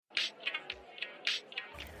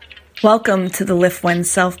Welcome to the Lift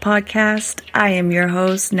Oneself podcast. I am your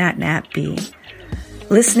host, Nat B.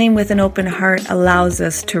 Listening with an open heart allows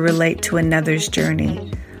us to relate to another's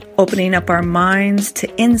journey, opening up our minds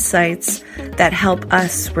to insights that help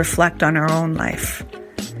us reflect on our own life.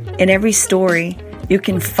 In every story, you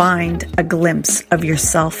can find a glimpse of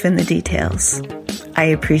yourself in the details. I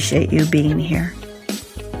appreciate you being here.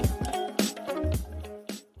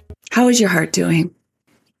 How is your heart doing?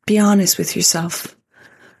 Be honest with yourself.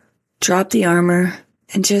 Drop the armor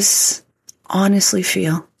and just honestly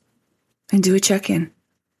feel and do a check-in.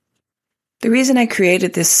 The reason I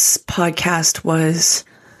created this podcast was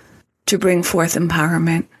to bring forth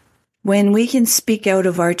empowerment. When we can speak out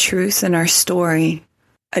of our truth and our story,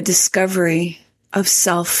 a discovery of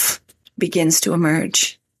self begins to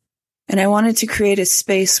emerge. And I wanted to create a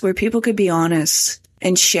space where people could be honest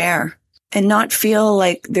and share and not feel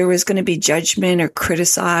like there was going to be judgment or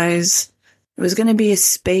criticize. It was going to be a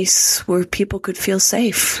space where people could feel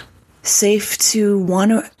safe to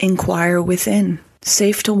want to inquire within,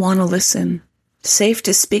 safe to want to listen, safe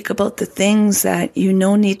to speak about the things that you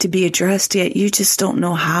know need to be addressed, yet you just don't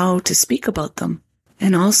know how to speak about them.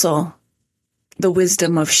 And also the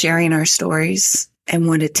wisdom of sharing our stories and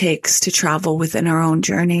what it takes to travel within our own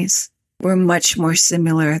journeys. We're much more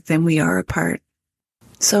similar than we are apart.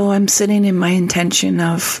 So I'm sitting in my intention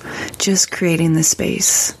of just creating the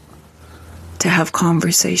space to have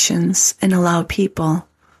conversations and allow people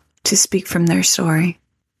to speak from their story.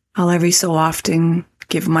 I'll every so often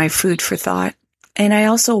give my food for thought. And I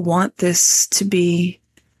also want this to be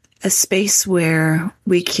a space where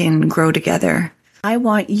we can grow together. I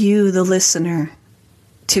want you, the listener,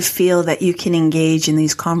 to feel that you can engage in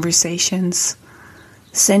these conversations.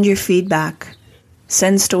 Send your feedback.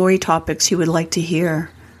 Send story topics you would like to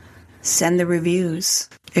hear. Send the reviews.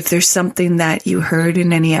 If there's something that you heard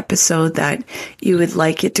in any episode that you would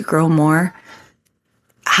like it to grow more,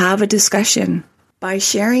 have a discussion. By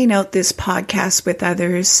sharing out this podcast with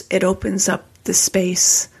others, it opens up the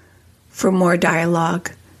space for more dialogue.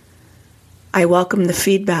 I welcome the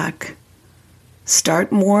feedback.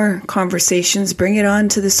 Start more conversations. Bring it on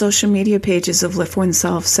to the social media pages of Lift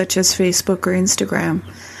Oneself, such as Facebook or Instagram.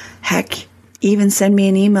 Heck, even send me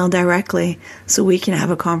an email directly so we can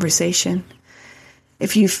have a conversation.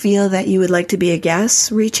 If you feel that you would like to be a guest,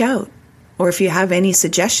 reach out. Or if you have any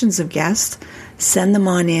suggestions of guests, send them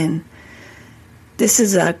on in. This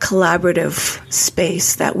is a collaborative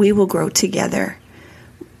space that we will grow together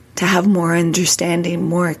to have more understanding,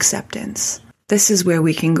 more acceptance. This is where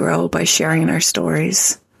we can grow by sharing our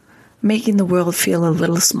stories, making the world feel a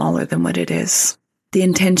little smaller than what it is. The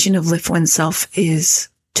intention of Lift Oneself is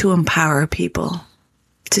to empower people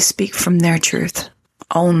to speak from their truth.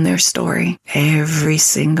 Own their story, every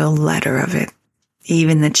single letter of it,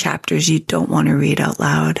 even the chapters you don't want to read out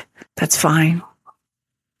loud. That's fine.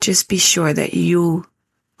 Just be sure that you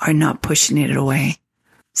are not pushing it away.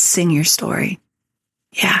 Sing your story.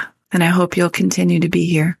 Yeah, and I hope you'll continue to be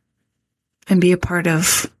here and be a part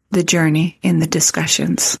of the journey in the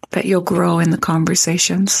discussions, that you'll grow in the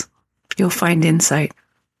conversations. You'll find insight.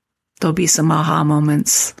 There'll be some aha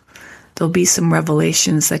moments. There'll be some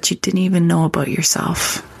revelations that you didn't even know about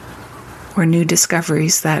yourself, or new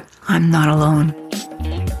discoveries that I'm not alone.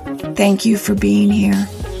 Thank you for being here.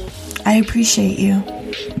 I appreciate you.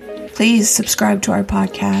 Please subscribe to our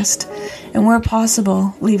podcast, and where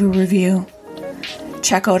possible, leave a review.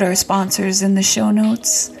 Check out our sponsors in the show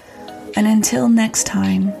notes. And until next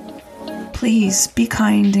time, please be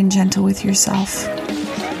kind and gentle with yourself.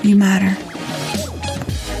 You matter.